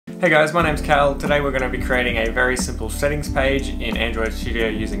Hey guys, my name's Cal. Today we're going to be creating a very simple settings page in Android Studio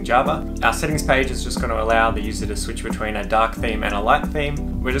using Java. Our settings page is just going to allow the user to switch between a dark theme and a light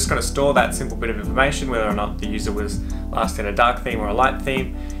theme. We're just going to store that simple bit of information, whether or not the user was last in a dark theme or a light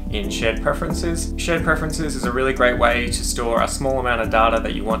theme, in shared preferences. Shared preferences is a really great way to store a small amount of data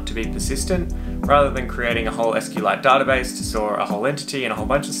that you want to be persistent, rather than creating a whole SQLite database to store a whole entity and a whole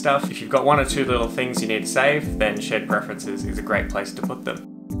bunch of stuff. If you've got one or two little things you need to save, then shared preferences is a great place to put them.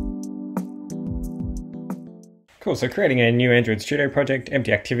 Cool, so creating a new Android Studio project,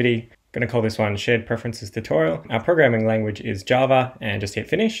 empty activity. I'm going to call this one Shared Preferences Tutorial. Our programming language is Java, and just hit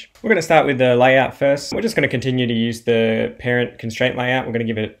finish. We're going to start with the layout first. We're just going to continue to use the parent constraint layout. We're going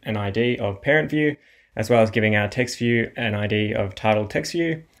to give it an ID of parent view, as well as giving our text view an ID of title text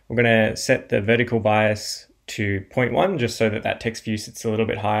view. We're going to set the vertical bias to 0.1, just so that that text view sits a little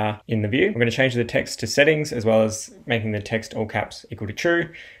bit higher in the view. We're going to change the text to settings, as well as making the text all caps equal to true,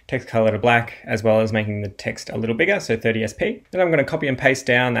 text color to black, as well as making the text a little bigger, so 30sp. Then I'm going to copy and paste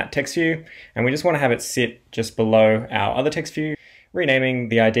down that text view, and we just want to have it sit just below our other text view, renaming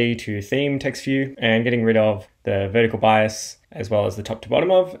the ID to theme text view, and getting rid of the vertical bias, as well as the top to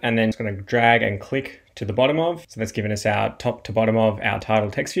bottom of, and then it's going to drag and click to the bottom of. So that's giving us our top to bottom of our title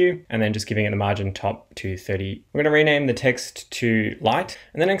text view, and then just giving it the margin top to 30. We're going to rename the text to light.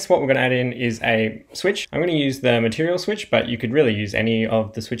 And the next what we're going to add in is a switch. I'm going to use the material switch, but you could really use any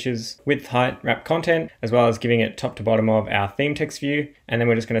of the switches: width, height, wrap content, as well as giving it top to bottom of our theme text view. And then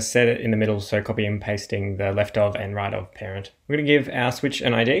we're just going to set it in the middle, so copy and pasting the left of and right of parent. We're going to give our switch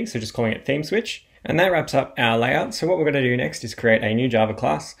an ID, so just calling it theme switch. And that wraps up our layout. So what we're going to do next is create a new Java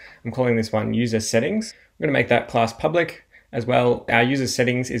class. I'm calling this one user settings. We're going to make that class public. As well, our user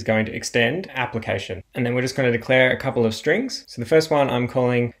settings is going to extend application. And then we're just going to declare a couple of strings. So the first one I'm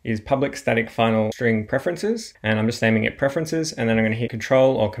calling is public static final string preferences, and I'm just naming it preferences, and then I'm going to hit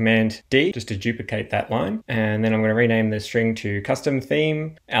Control or Command D just to duplicate that line. And then I'm going to rename the string to custom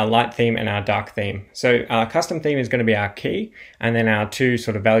theme, our light theme, and our dark theme. So our custom theme is going to be our key, and then our two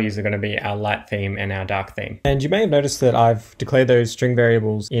sort of values are going to be our light theme and our dark theme. And you may have noticed that I've declared those string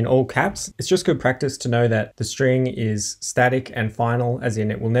variables in all caps. It's just good practice to know that the string is static and final, as in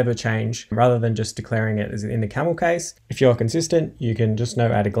it will never change, rather than just declaring it as in the camel case. If you're consistent, you can just know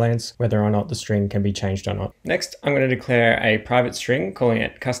at a glance whether or not the string can be changed or not. Next, I'm going to declare a private string, calling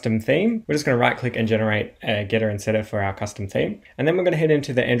it custom theme. We're just going to right click and generate a getter and setter for our custom theme. And then we're going to head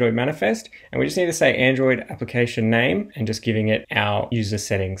into the Android manifest, and we just need to say Android application name and just giving it our user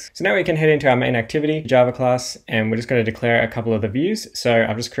settings. So now we can head into our main activity, Java class, and we're just going to declare a couple of the views. So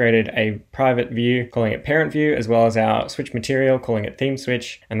I've just created a private view, calling it parent view, as well as our switch material, calling it theme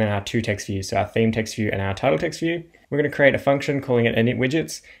switch, and then our two text views, so our theme text view and our title text view. We're going to create a function calling it init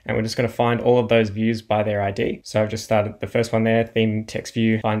widgets, and we're just going to find all of those views by their ID. So I've just started the first one there, theme text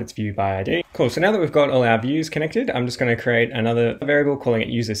view, find its view by ID. Cool, so now that we've got all our views connected, I'm just going to create another variable calling it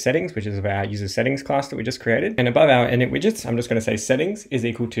user settings, which is of our user settings class that we just created. And above our init widgets, I'm just going to say settings is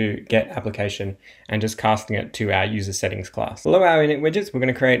equal to get application, and just casting it to our user settings class. Below our init widgets, we're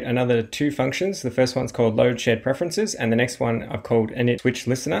going to create another two functions. The first one's called load shared preferences, and the next one I've called init switch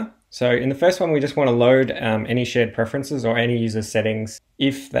listener. So in the first one, we just want to load any shared preferences or any user settings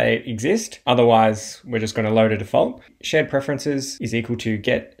if they exist. Otherwise, we're just going to load a default. Shared preferences is equal to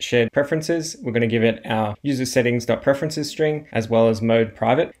get shared preferences. We're going to give it our user settings.preferences string, as well as mode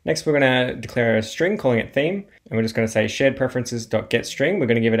private. Next, we're going to declare a string calling it theme, and we're just going to say shared preferences.get string. We're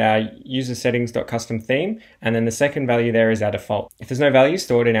going to give it our user settings.custom theme, and then the second value there is our default. If there's no value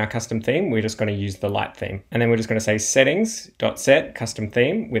stored in our custom theme, we're just going to use the light theme. And then we're just going to say settings.set custom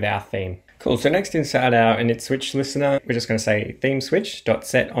theme with our theme. Cool, so next inside our init switch listener, we're just going to say theme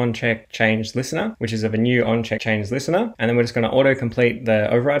switch.set onCheck change listener, which is of a new onCheck change listener. And then we're just going to auto-complete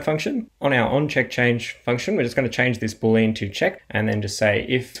the override function. On our onCheck change function, we're just going to change this boolean to check, and then just say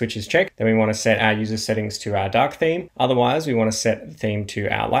if switch is checked, then we want to set our user settings to our dark theme. Otherwise, we want to set the theme to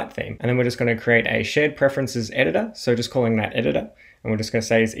our light theme. And then we're just going to create a shared preferences editor. So just calling that editor. And we're just going to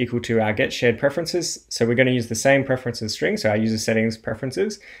say is equal to our get shared preferences. So we're going to use the same preferences string, so our user settings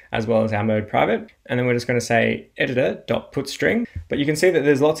preferences, as well as our mode private. And then we're just going to say editor.putString. But you can see that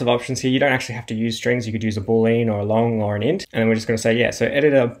there's lots of options here. You don't actually have to use strings. You could use a boolean or a long or an int. And then we're just going to say, yeah, so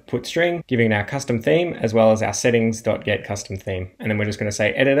editor.putString, giving our custom theme, as well as our settings.get custom theme. And then we're just going to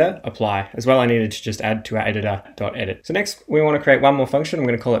say editor apply. As well, I needed to just add to our editor.edit. So next, we want to create one more function. I'm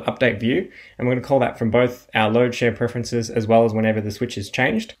going to call it update view. And we're going to call that from both our load shared preferences, as well as whenever the switch is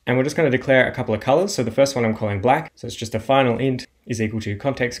changed. And we're just going to declare a couple of colors. So the first one I'm calling black. So it's just a final int is equal to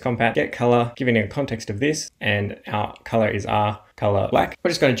context compat get color, giving it a context of this, and our color is R color black.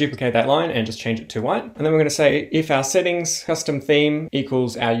 We're just going to duplicate that line and just change it to white. And then we're going to say if our settings custom theme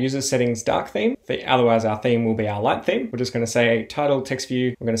equals our user settings dark theme, otherwise our theme will be our light theme. We're just going to say title text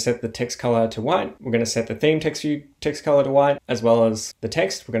view, we're going to set the text color to white. We're going to set the theme text view text color to white, as well as the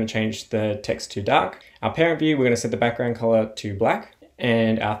text. We're going to change the text to dark. Our parent view, we're going to set the background color to black.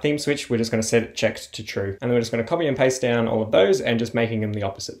 And our theme switch, we're just going to set it checked to true. And then we're just going to copy and paste down all of those and just making them the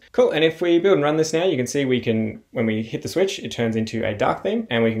opposite. Cool, and if we build and run this now, you can see we can, when we hit the switch, it turns into a dark theme,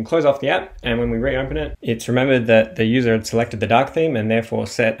 and we can close off the app, and when we reopen it, it's remembered that the user had selected the dark theme and therefore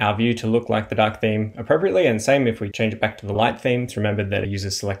set our view to look like the dark theme appropriately, and same if we change it back to the light theme, it's remembered that the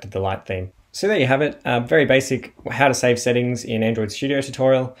user selected the light theme. So there you have it, a very basic how to save settings in Android Studio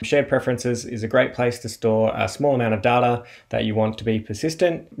tutorial. Shared preferences is a great place to store a small amount of data that you want to be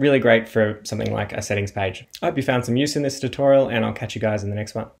persistent. Really great for something like a settings page. I hope you found some use in this tutorial, and I'll catch you guys in the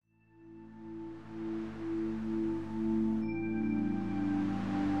next one.